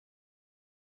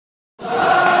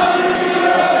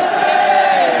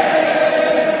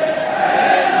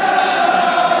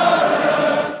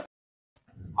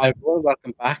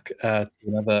welcome back to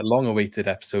another long-awaited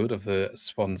episode of the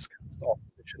SwansCast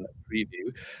opposition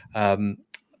preview.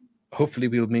 Hopefully,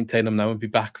 we'll maintain them now and be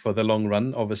back for the long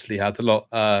run. Obviously, had a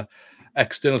lot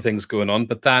external things going on,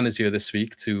 but Dan is here this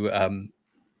week to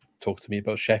talk to me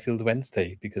about Sheffield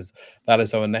Wednesday because that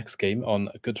is our next game on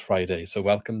Good Friday. So,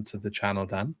 welcome to the channel,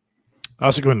 Dan.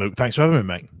 How's it going, Luke? Thanks for having me,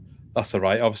 mate. That's all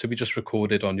right. Obviously, we just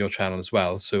recorded on your channel as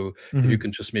well. So if you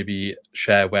can just maybe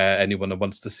share where anyone that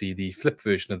wants to see the flip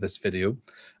version of this video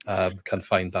can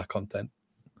find that content.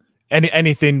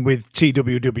 Anything with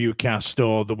TWWcast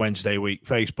or the Wednesday Week,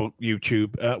 Facebook,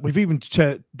 YouTube. We've even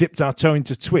dipped our toe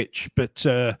into Twitch, but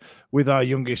with our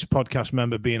youngest podcast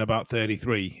member being about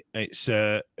 33, it's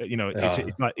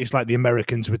it's like the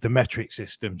Americans with the metric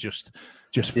system, just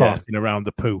farting around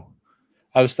the poo.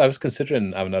 I was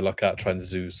considering having a look at trying to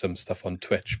do some stuff on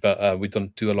Twitch, but we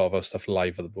don't do a lot of our stuff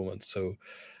live at the moment, so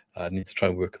I need to try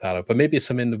and work that out. But maybe it's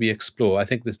something that we explore. I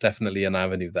think there's definitely an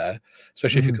avenue there,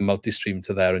 especially if you can multi-stream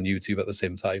to there and YouTube at the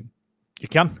same time. You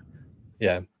can.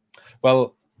 Yeah.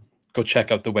 Well, go check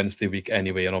out the Wednesday Week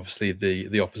anyway, and obviously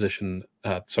the opposition,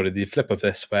 the flip of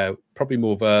this, where probably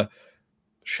more of a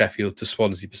Sheffield to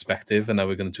Swansea perspective, and now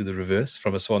we're going to do the reverse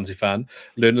from a Swansea fan,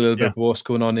 learn a little bit of what's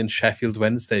going on in Sheffield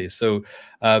Wednesday. So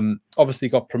obviously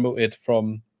got promoted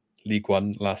from League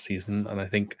One last season, and I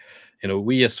think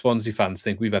we as Swansea fans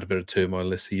think we've had a bit of turmoil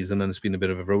this season and it's been a bit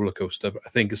of a roller coaster, but I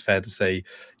think it's fair to say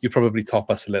you probably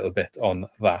top us a little bit on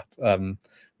that.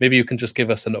 Maybe you can just give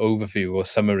us an overview or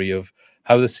summary of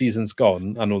how the season's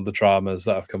gone and all the dramas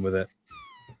that have come with it.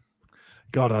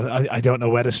 God, I don't know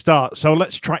where to start. So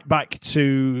let's track back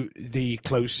to the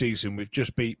close season. We've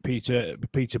just beat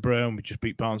Peterborough, and we just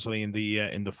beat Barnsley in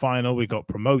the final. We got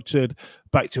promoted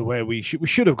back to where we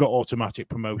should have got automatic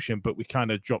promotion, but we kind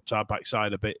of dropped our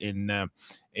backside a bit in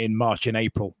March and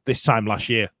April this time last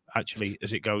year, actually,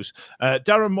 as it goes.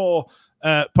 Darren Moore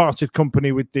parted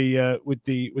company with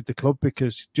the club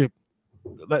because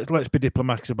let's be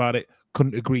diplomatic about it.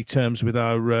 Couldn't agree terms with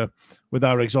our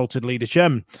exalted leader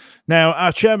chairman. Now,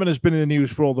 our chairman has been in the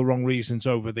news for all the wrong reasons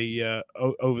over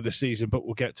the season, but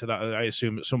we'll get to that, I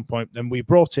assume, at some point. Then we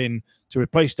brought in to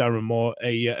replace Darren Moore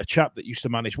a chap that used to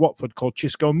manage Watford called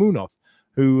Xisco Munoz,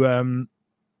 who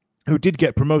did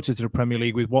get promoted to the Premier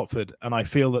League with Watford, and I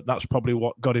feel that that's probably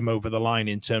what got him over the line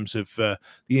in terms of the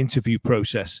interview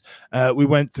process. We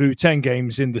went through 10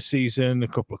 games in the season, a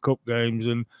couple of cup games,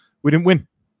 and we didn't win.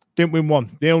 Didn't win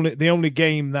one. The only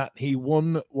game that he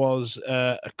won was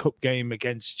a cup game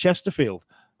against Chesterfield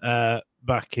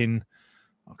back in,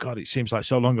 oh God, it seems like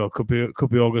so long ago. Could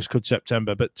be August, could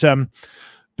September,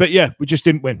 but yeah, we just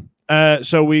didn't win.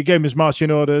 So we gave him his marching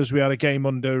orders. We had a game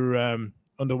under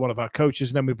one of our coaches,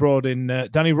 and then we brought in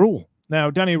Danny Rule. Now,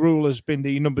 Danny Rule has been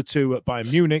the number 2 at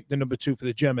Bayern Munich, the number 2 for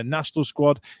the German national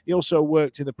squad. He also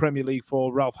worked in the Premier League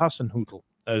for Ralph Hasenhüttl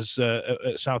as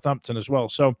at Southampton as well.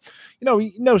 So, he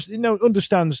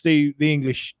understands the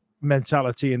English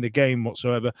mentality in the game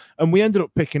whatsoever. And we ended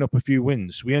up picking up a few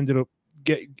wins. We ended up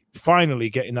finally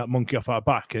getting that monkey off our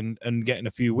back and getting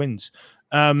a few wins.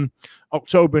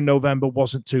 October and November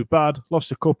wasn't too bad.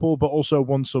 Lost a couple, but also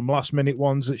won some last-minute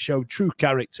ones that showed true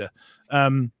character.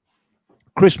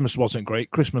 Christmas wasn't great.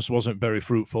 Christmas wasn't very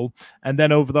fruitful. And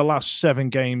then over the last 7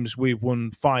 games, we've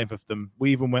won 5 of them.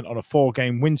 We even went on a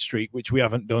 4-game win streak, which we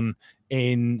haven't done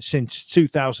since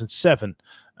 2007.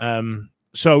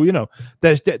 So,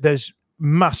 there's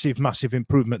massive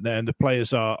improvement there, and the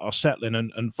players are settling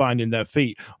and finding their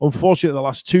feet. Unfortunately, the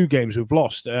last 2 games we've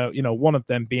lost, one of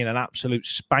them being an absolute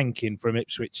spanking from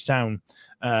Ipswich Town,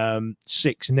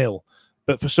 6-0.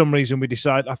 But for some reason, we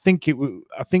decided. I think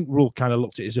Rule kind of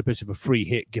looked at it as a bit of a free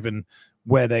hit, given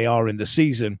where they are in the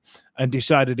season, and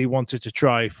decided he wanted to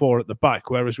try 4 at the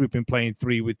back. Whereas we've been playing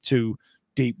 3 with 2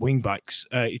 deep wing backs.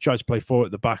 He tried to play 4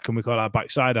 at the back, and we got our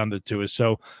backside handed to us.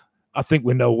 So I think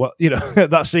we know what I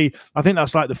think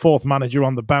that's like the 4th manager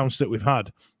on the bounce that we've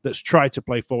had that's tried to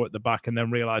play 4 at the back and then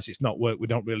realised it's not worked. We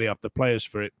don't really have the players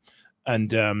for it,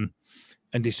 and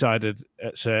decided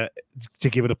to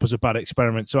give it up as a bad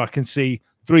experiment. So I can see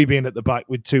 3 being at the back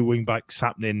with 2 wing backs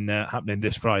happening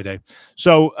this Friday.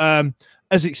 So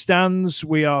as it stands,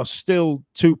 we are still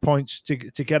 2 points to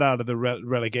get out of the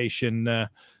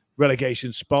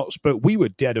relegation spots, but we were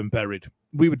dead and buried.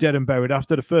 We were dead and buried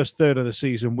after the first third of the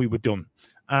season. We were done,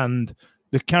 and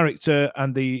the character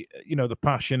and the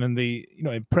passion and the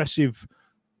impressive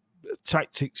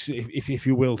tactics, if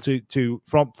you will,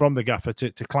 from the gaffer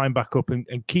to climb back up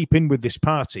and keep in with this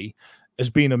party has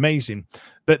been amazing.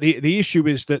 But the issue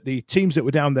is that the teams that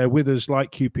were down there with us,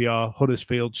 like QPR,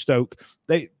 Huddersfield, Stoke,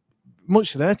 they,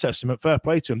 much to their testament, fair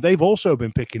play to them, they've also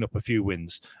been picking up a few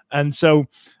wins. And so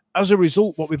as a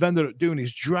result, what we've ended up doing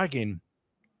is dragging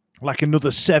like another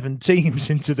 7 teams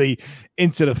into the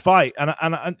fight.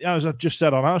 And as I've just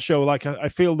said on our show, like I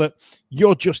feel that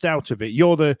you're just out of it.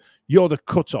 You're the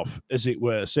cutoff, as it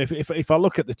were. So if I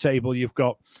look at the table, you've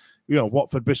got, you know,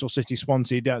 Watford, Bristol City,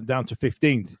 Swansea down to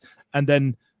 15th, and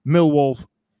then Millwall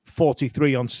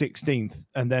 43 on 16th,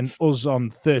 and then us on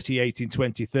 38 in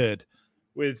 23rd.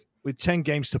 With 10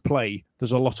 games to play,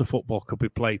 there's a lot of football could be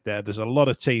played there. There's a lot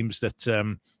of teams that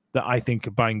I think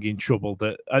are banging trouble.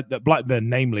 That Blackburn,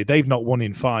 namely, they've not won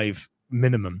in 5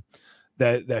 minimum.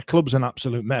 Their club's an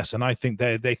absolute mess, and I think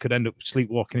they could end up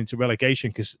sleepwalking into relegation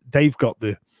because they've got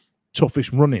the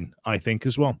toughest running, I think,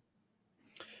 as well.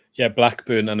 Yeah,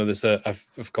 Blackburn. I know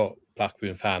I've got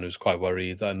Blackburn fan who's quite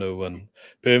worried. I know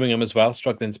Birmingham as well,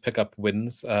 struggling to pick up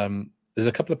wins. There's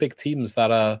a couple of big teams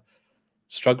that are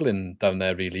struggling down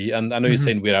there, really. And I know you're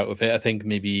saying we're out of it. I think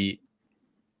maybe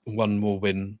one more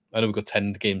win. I know we've got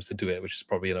 10 games to do it, which is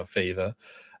probably in our favour.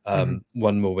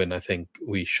 One more win, I think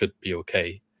we should be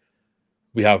okay.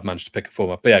 We have managed to pick a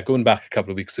form up. But yeah, going back a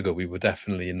couple of weeks ago, we were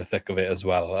definitely in the thick of it as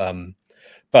well.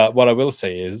 But what I will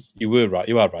say is you were right.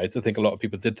 You are right. I think a lot of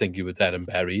people did think you were dead and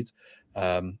buried.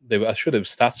 I should have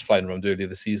stats flying around earlier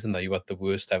this season that you had the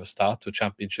worst ever start to a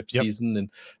championship season in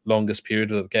longest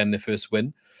period without getting their first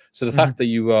win. So the fact that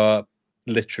you are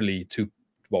literally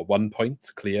 1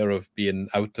 point clear of being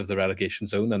out of the relegation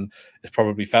zone, and it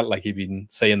probably felt like you've been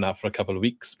saying that for a couple of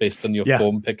weeks based on your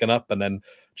form picking up, and then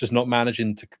just not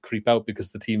managing to creep out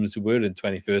because the teams who were in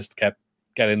 21st kept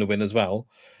getting a win as well.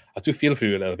 I do feel for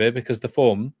you a little bit because the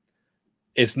form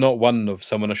is not one of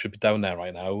someone who should be down there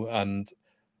right now, and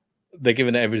they're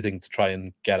giving it everything to try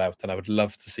and get out, and I would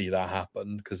love to see that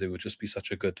happen because it would just be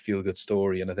such a good feel-good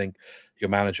story. And I think your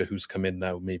manager who's come in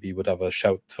now maybe would have a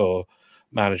shout for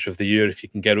manager of the year if you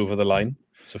can get over the line.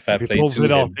 So fair play. If he pulls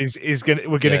it off,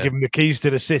 we're going to give him the keys to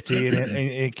the city,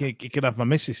 and he can have my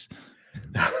missus.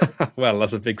 Well,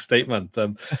 that's a big statement.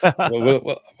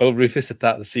 We'll revisit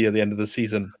that to see at the end of the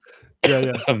season.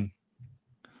 Yeah.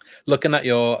 Looking at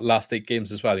your last 8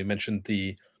 games as well, you mentioned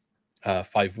the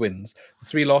 5 wins.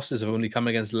 3 losses have only come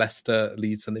against Leicester,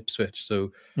 Leeds, and Ipswich.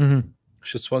 So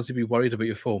should Swansea be worried about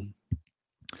your form?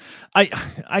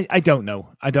 I don't know.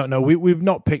 I don't know. We've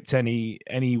not picked any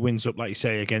wins up, like you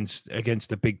say, against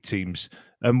the big teams.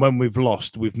 And when we've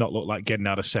lost, we've not looked like getting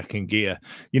out of second gear.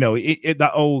 You know,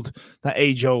 that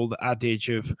age-old adage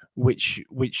of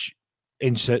which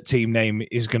insert team name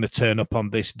is going to turn up on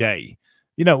this day.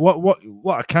 You know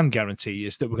what I can guarantee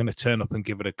is that we're going to turn up and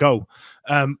give it a go.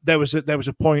 There was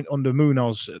a point under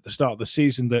Munoz at the start of the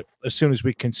season that as soon as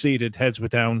we conceded, heads were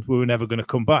down, we were never going to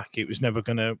come back. It was never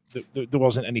going to. There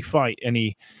wasn't any fight,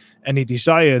 any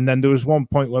desire. And then there was one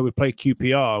point where we played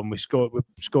QPR and we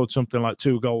scored something like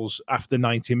 2 goals after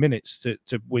 90 minutes to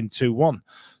win 2-1.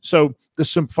 So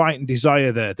there's some fight and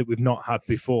desire there that we've not had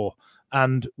before.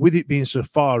 And with it being so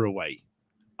far away,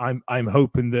 I'm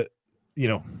hoping that, you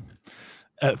know,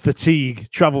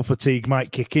 travel fatigue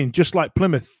might kick in, just like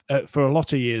Plymouth for a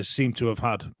lot of years seem to have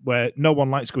had, where no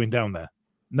one likes going down there,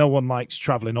 no one likes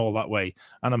travelling all that way,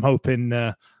 and I'm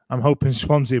hoping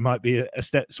Swansea might be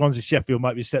Swansea Sheffield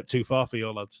might be a step too far for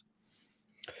your lads.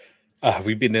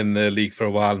 We've been in the league for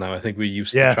a while now. I think we're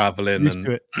used to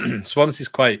travelling, and Swansea's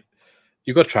quite.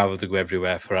 You've got to travel to go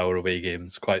everywhere for our away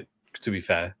games. Quite, to be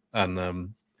fair,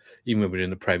 and even when we were in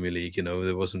the Premier League, you know,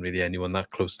 there wasn't really anyone that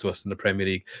close to us in the Premier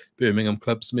League. Birmingham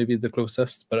clubs maybe the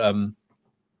closest, but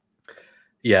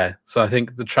yeah. So I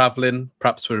think the travelling,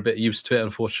 perhaps we're a bit used to it,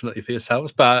 unfortunately for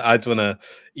yourselves. But I don't want to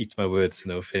eat my words,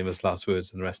 you know, famous last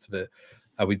words and the rest of it.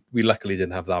 We luckily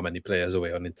didn't have that many players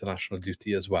away on international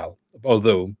duty as well.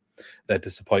 Although their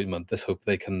disappointment, let's hope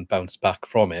they can bounce back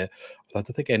from it. I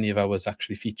don't think any of ours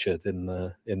actually featured in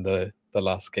the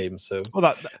last game. So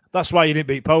that's why you didn't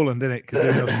beat Poland, didn't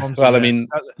it? Well, I mean,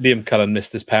 Liam Cullen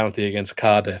missed his penalty against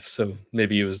Cardiff, so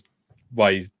maybe it was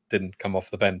why he didn't come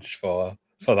off the bench for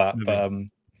that. Maybe. But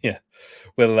yeah,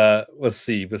 we'll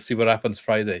see. We'll see what happens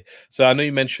Friday. So I know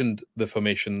you mentioned the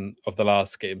formation of the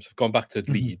last games. I've gone back to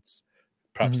Leeds,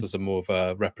 perhaps as a more of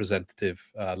a representative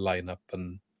lineup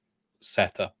and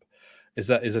setup. Is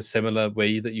a similar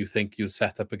way that you think you'll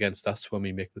set up against us when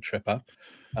we make the trip up?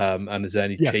 And is there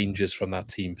any changes from that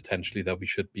team potentially that we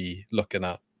should be looking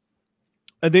at?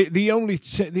 The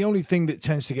only thing that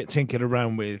tends to get tinkered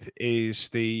around with is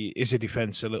a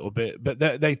defence a little bit, but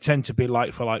they tend to be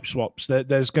like for like swaps.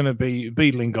 There's going to be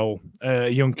Beadling goal, a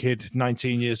young kid,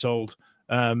 19 years old.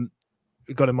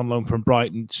 Got him on loan from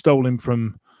Brighton, stole him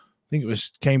from think it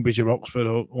was Cambridge or Oxford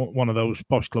or one of those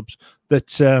posh clubs, that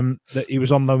that he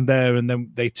was on loan there, and then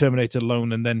they terminated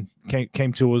loan, and then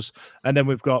came to us. And then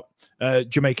we've got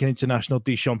Jamaican international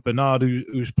Deschamps Bernard,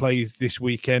 who's played this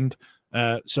weekend.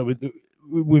 So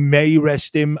we may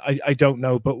rest him. I don't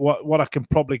know, but what I can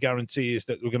probably guarantee is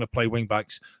that we're going to play wing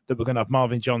backs. That we're going to have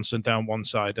Marvin Johnson down one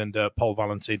side and Paul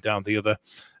Valentin down the other.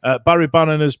 Barry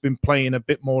Bannon has been playing a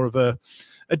bit more of a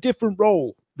different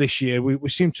role this year. We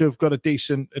seem to have got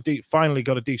finally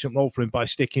got a decent role for him by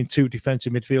sticking 2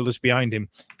 defensive midfielders behind him,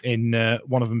 in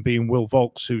one of them being Will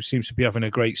Vaulks, who seems to be having a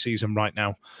great season right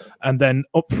now. And then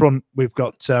up front, we've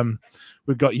got Jan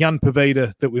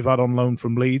Poveda that we've had on loan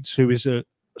from Leeds, who is a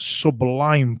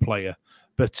sublime player,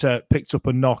 but picked up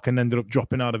a knock and ended up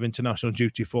dropping out of international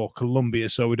duty for Colombia.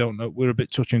 So we don't know. We're a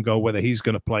bit touch and go whether he's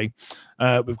going to play.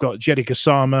 We've got Jerry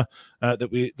Gassama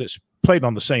that's played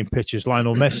on the same pitch as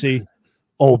Lionel Messi,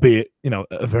 albeit, at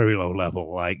a very low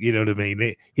level. Like, you know what I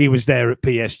mean? He was there at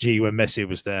PSG when Messi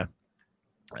was there.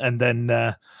 And then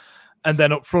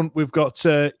up front, we've got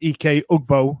Ike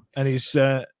Ugbo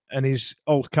and his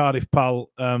old Cardiff pal,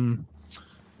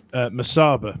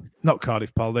 Masaba. Not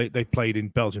Cardiff pal. They played in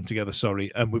Belgium together,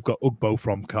 sorry. And we've got Ugbo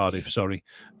from Cardiff, sorry.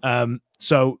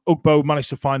 So Ugbo managed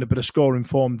to find a bit of scoring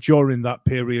form during that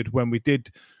period when we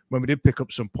did pick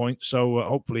up some points. So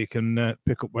hopefully he can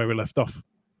pick up where we left off.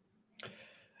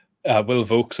 Will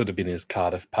Vaulks would have been his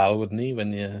Cardiff pal, wouldn't he?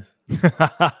 When you,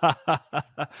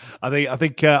 I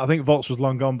think Vaulks was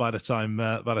long gone by the time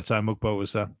Ugbo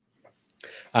was there.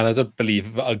 And I don't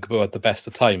believe Ugbo had the best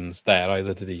of times there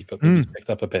either, did he? But maybe he's picked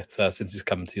up a bit since he's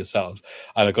come to yourselves.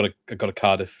 And I got a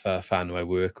Cardiff fan who I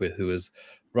work with who was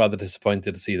rather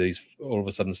disappointed to see that he's all of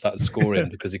a sudden started scoring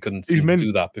because he couldn't seem to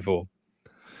do that before.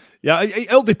 Yeah,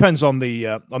 it all depends on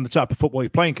the type of football you're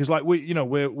playing, because like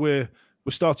we're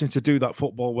starting to do that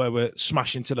football where we're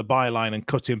smashing to the byline and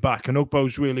cutting back, and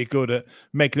Ugbo's really good at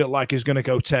making it look like he's going to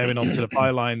go tearing onto the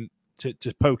byline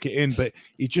to poke it in, but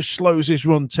he just slows his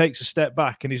run, takes a step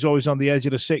back, and he's always on the edge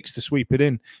of the 6 to sweep it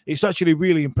in. It's actually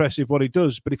really impressive what he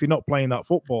does, but if you're not playing that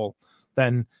football,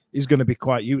 then he's going to be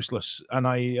quite useless. And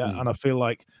I feel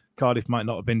like Cardiff might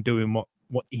not have been doing what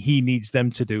he needs them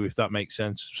to do, if that makes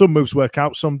sense. Some moves work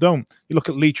out, some don't. You look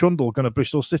at Lee Trundle going to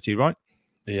Bristol City, right?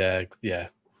 Yeah,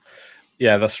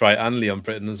 that's right. And Leon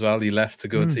Britton as well. He left to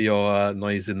go to your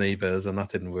noisy neighbours, and that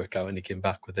didn't work out, and he came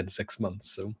back within 6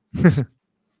 months. So,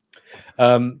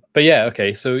 but yeah,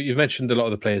 okay. So you've mentioned a lot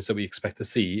of the players that we expect to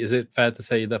see. Is it fair to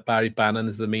say that Barry Bannon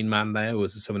is the main man there, or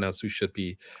is there someone else we should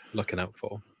be looking out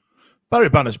for? Barry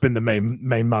Bannon's been the main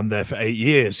man there for 8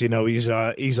 years. He's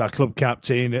our club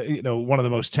captain. One of the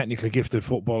most technically gifted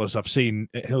footballers I've seen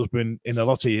at Hillsborough in a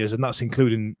lot of years, and that's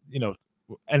including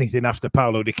anything after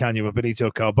Paolo Di Canio or Benito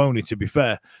Carboni, to be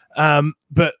fair.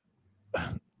 But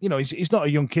he's not a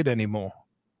young kid anymore,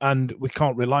 and we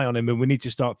can't rely on him, and we need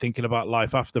to start thinking about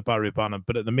life after Barry Bannon.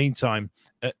 But at the meantime,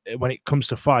 when it comes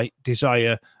to fight,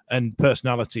 desire, and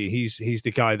personality, he's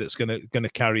the guy that's going to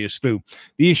carry us through.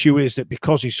 The issue is that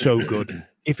because he's so good,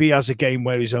 if he has a game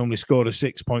where he's only scored a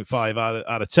 6.5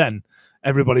 out of 10,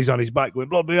 everybody's on his back with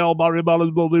bloody hell, Barry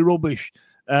Bannon's bloody rubbish.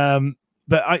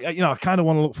 But I kind of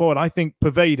want to look forward. I think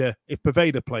if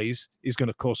Poveda plays, is going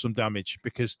to cause some damage,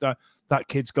 because that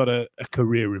kid's got a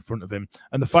career in front of him.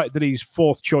 And the fact that he's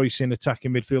 4th choice in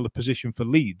attacking midfielder position for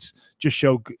Leeds just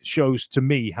shows to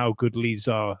me how good Leeds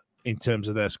are in terms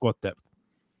of their squad depth.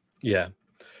 Yeah.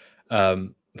 I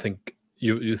think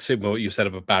you said what you said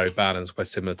about Barry Bannon is quite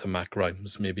similar to Mac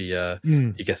Grimes. Maybe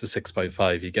he gets a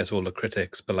 6.5, he gets all the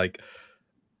critics, but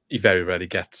he very rarely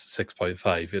gets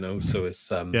 6.5, so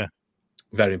it's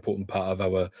very important part of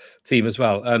our team as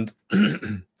well. And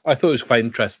I thought it was quite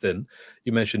interesting.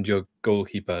 You mentioned your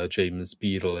goalkeeper, James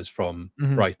Beadle, is from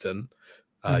Brighton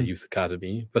Youth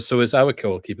Academy, but so is our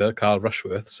goalkeeper, Carl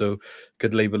Rushworth. So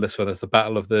could label this one as the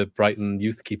battle of the Brighton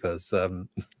youth keepers.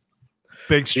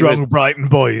 Big, strong Brighton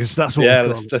boys. That's what. Yeah,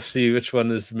 let's see which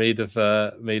one is made of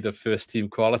first team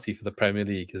quality for the Premier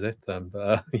League. Is it?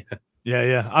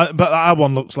 Yeah. But our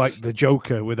one looks like the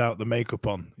Joker without the makeup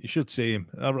on. You should see him.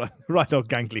 Right old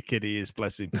gangly kid he is,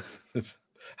 bless him.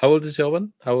 How old is your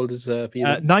one? How old is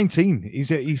Peter? 19.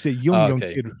 He's a young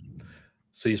kid.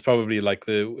 So he's probably like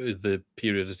the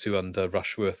period or two under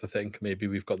Rushworth, I think. Maybe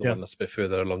we've got the one that's a bit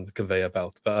further along the conveyor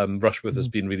belt. But Rushworth has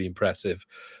been really impressive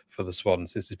for the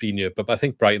Swans since he's been here. But I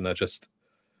think Brighton are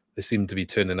they seem to be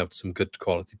turning out some good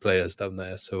quality players down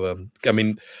there. So,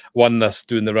 one that's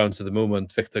doing the rounds at the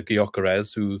moment, Victor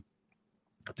Gyökeres, who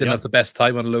didn't have the best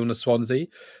time on loan at Swansea,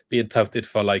 being touted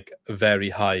for very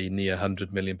high, near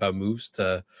 £100 million moves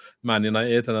to Man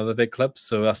United and other big clubs.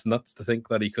 So that's nuts to think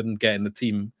that he couldn't get in the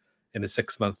team in a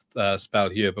 6-month spell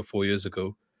here about 4 years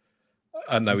ago.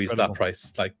 And now he's that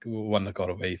price, like one that got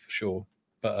away for sure.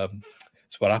 But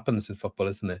it's what happens in football,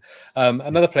 isn't it?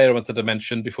 Another player I wanted to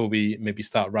mention before we maybe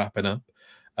start wrapping up,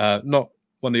 not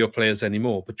one of your players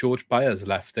anymore, but George Byers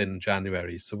left in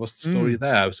January. So what's the story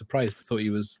there? I was surprised. I thought he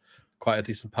was quite a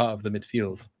decent part of the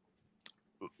midfield.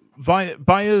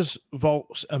 Byers,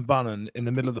 Volks and Bannon in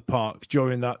the middle of the park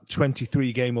during that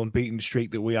 23-game unbeaten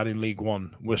streak that we had in League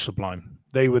One were sublime.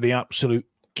 They were the absolute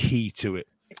key to it.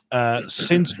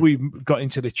 Since we got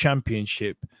into the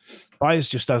Championship, Byers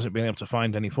just hasn't been able to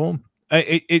find any form.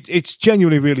 It's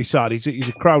genuinely really sad. He's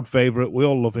a crowd favourite. We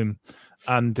all love him,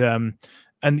 and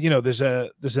you know there's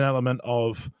an element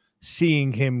of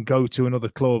seeing him go to another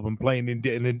club and playing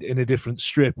in a different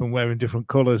strip and wearing different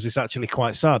colours. It's actually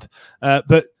quite sad,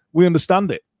 but we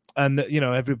understand it. And you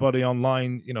know, everybody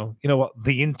online, you know what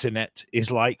the internet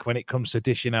is like when it comes to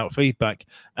dishing out feedback.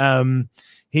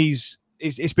 It's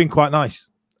been quite nice.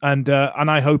 And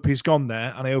I hope he's gone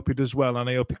there, and I hope he does well, and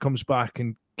I hope he comes back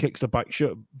and kicks the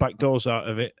back doors out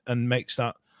of it and makes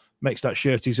that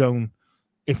shirt his own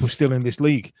if we're still in this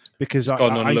league. Because he's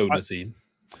gone on loan, has he?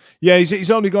 Yeah,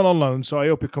 he's only gone on loan, so I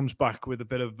hope he comes back with a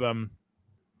bit of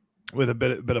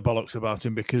bollocks about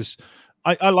him, because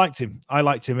I liked him.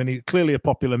 And he's clearly a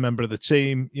popular member of the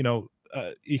team. You know,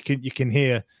 you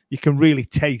can really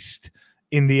taste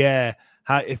in the air.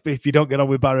 If you don't get on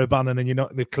with Barry Bannon and you're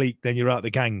not in the clique, then you're out the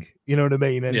gang. You know what I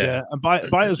mean? And and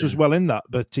Byers was well in that,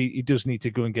 but he does need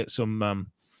to go and get some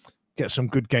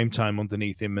good game time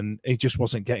underneath him, and he just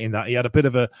wasn't getting that. He had a bit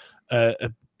of a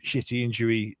shitty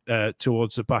injury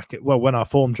towards the back. Well, when our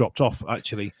form dropped off,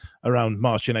 actually around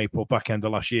March and April, back end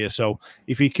of last year. So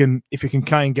if he can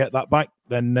kind of get that back,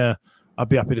 then I'd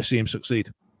be happy to see him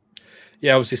succeed.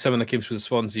 Yeah, obviously someone that came through the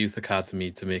Swans Youth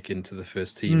Academy to make into the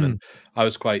first team, and I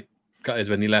was quite gutted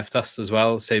when he left us as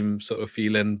well. Same sort of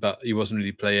feeling, but he wasn't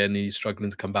really playing. He's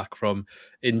struggling to come back from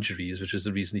injuries, which is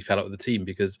the reason he fell out of the team,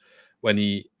 because when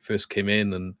he first came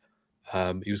in and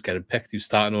he was getting picked, he was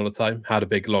starting all the time, had a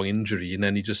big long injury, and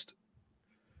then he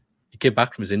came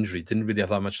back from his injury, didn't really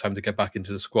have that much time to get back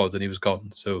into the squad, and he was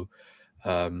gone. So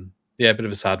yeah, a bit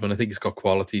of a sad one. I think he's got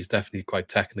quality. He's definitely quite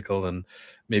technical, and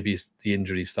maybe it's the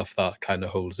injury stuff that kind of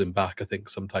holds him back, I think,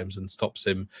 sometimes, and stops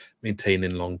him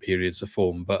maintaining long periods of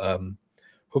form. But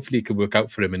hopefully it can work out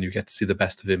for him and you get to see the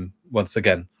best of him once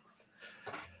again.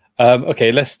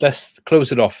 Okay, let's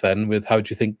close it off then with how do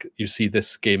you think you see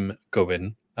this game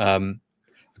going? I've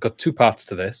got two parts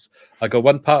to this. I got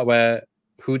one part where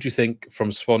who do you think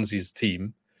from Swansea's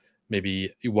team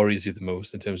maybe worries you the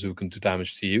most in terms of who can do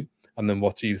damage to you? And then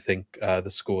what do you think the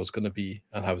score is going to be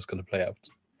and how it's going to play out?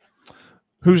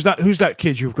 Who's that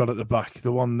kid you've got at the back?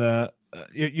 The one that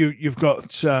you've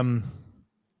got. I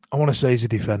want to say he's a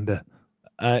defender.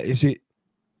 Is it?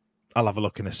 I'll have a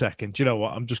look in a second. Do you know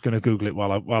what? I'm just going to Google it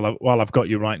while I've got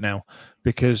you right now,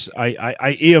 because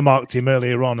I earmarked him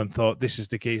earlier on and thought this is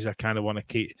the keys I kind of want to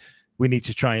keep. We need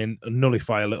to try and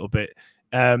nullify a little bit.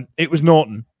 It was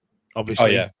Norton, obviously. Oh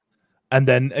yeah. And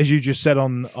then, as you just said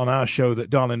on our show, that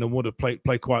Darling and Wood have played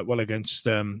quite well against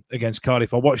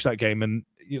Cardiff. I watched that game and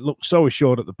it looked so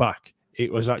assured at the back. It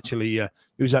was actually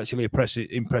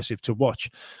impressive to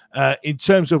watch. In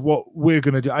terms of what we're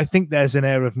going to do, I think there's an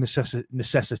air of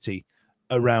necessity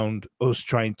around us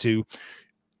trying to.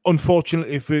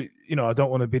 Unfortunately, I don't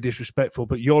want to be disrespectful,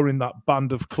 but you're in that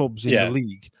band of clubs in the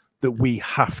league that we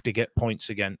have to get points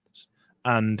against,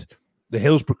 and the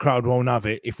Hillsborough crowd won't have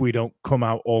it if we don't come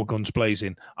out all guns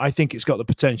blazing. I think it's got the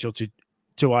potential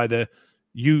to either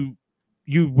you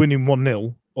winning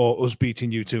 1-0 or us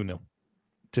beating you 2-0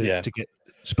 to get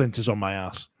splinters on my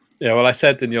ass. Yeah, well, I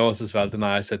said in yours as well, didn't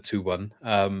I? I said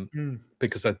 2-1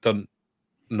 because I don't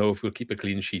know if we'll keep a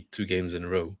clean sheet 2 games in a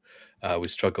row. We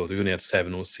struggled. We've only had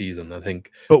 7 all season, I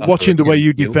think. But watching the way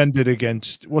you defended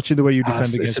against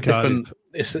Cardiff,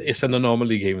 it's an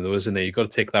anomaly game, though, isn't it? You've got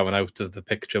to take that one out of the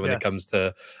picture when it comes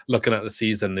to looking at the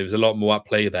season. There was a lot more at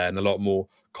play there and a lot more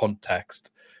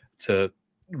context to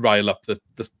rile up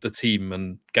the team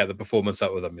and get the performance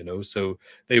out of them, So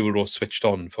they were all switched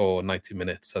on for 90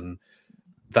 minutes, and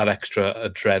that extra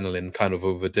adrenaline kind of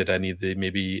overdid any of the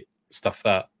maybe stuff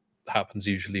that happens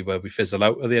usually where we fizzle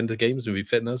out at the end of games, maybe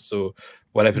fitness or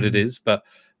whatever it is. But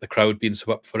the crowd being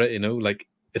so up for it, like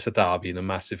it's a derby and a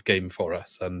massive game for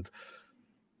us, and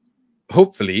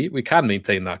hopefully we can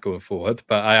maintain that going forward.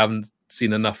 But I haven't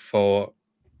seen enough for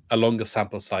a longer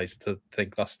sample size to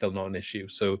think that's still not an issue.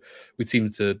 So we seem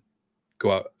to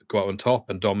go out on top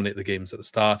and dominate the games at the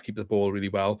start, keep the ball really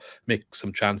well, make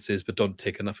some chances, but don't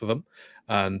take enough of them.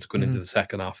 And going into the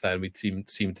second half, then we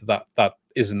seem to that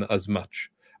isn't as much.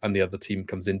 and the other team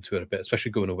comes into it a bit,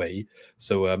 especially going away.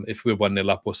 So if we're 1-0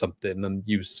 up or something and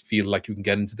you feel like you can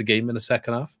get into the game in the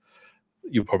second half,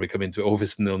 you'll probably come into it. Oh, if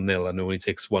it's 0-0 and it only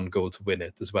takes one goal to win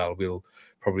it as well, we'll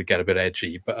probably get a bit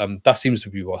edgy. But that seems to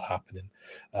be what's happening.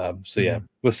 So yeah,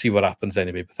 we'll see what happens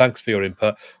anyway. But thanks for your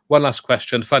input. One last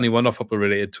question, funny one, not football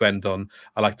related, to end on.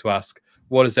 I like to ask,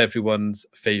 what is everyone's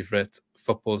favourite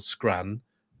football scran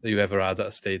that you've ever had at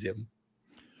a stadium?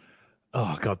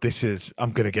 Oh God,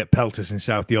 I'm going to get pelters in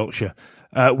South Yorkshire.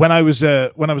 When I was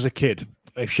a kid,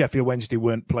 if Sheffield Wednesday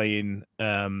weren't playing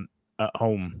at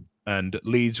home and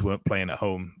Leeds weren't playing at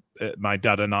home, my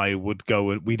dad and I would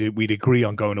go and we'd agree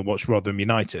on going to watch Rotherham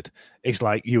United. It's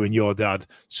like you and your dad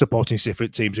supporting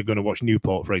different teams are going to watch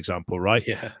Newport, for example, right?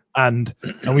 Yeah. And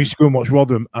we used to go and watch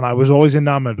Rotherham, and I was always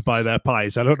enamored by their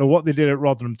pies. I don't know what they did at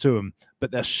Rotherham to them,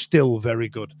 but they're still very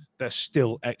good. They're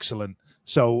still excellent.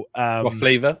 So what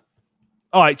flavour?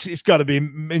 Oh, it's got to be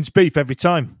minced beef every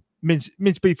time.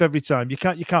 Minced beef every time. You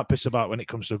can't piss about when it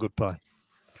comes to a good pie.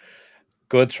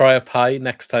 Go and try a pie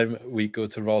next time we go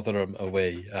to Rotherham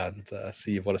away and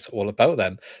see what it's all about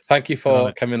then. Thank you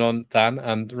for coming on, Dan,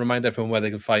 and remind everyone where they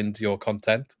can find your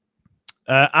content.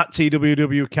 At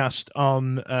TWWcast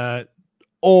on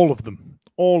all of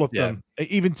them,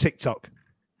 even TikTok.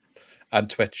 And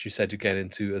Twitch, you said you get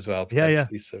into as well. Yeah.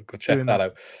 So go check that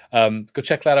out. Go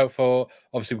check that out for,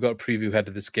 obviously, we've got a preview ahead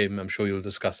of this game. I'm sure you'll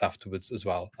discuss afterwards as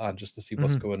well. And just to see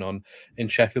what's going on in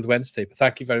Sheffield Wednesday. But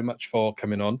thank you very much for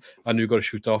coming on. I know you've got to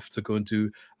shoot off to go and do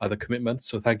other commitments.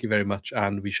 So thank you very much.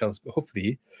 And we shall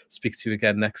hopefully speak to you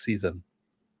again next season.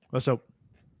 Let's hope.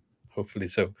 Hopefully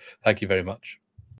so. Thank you very much.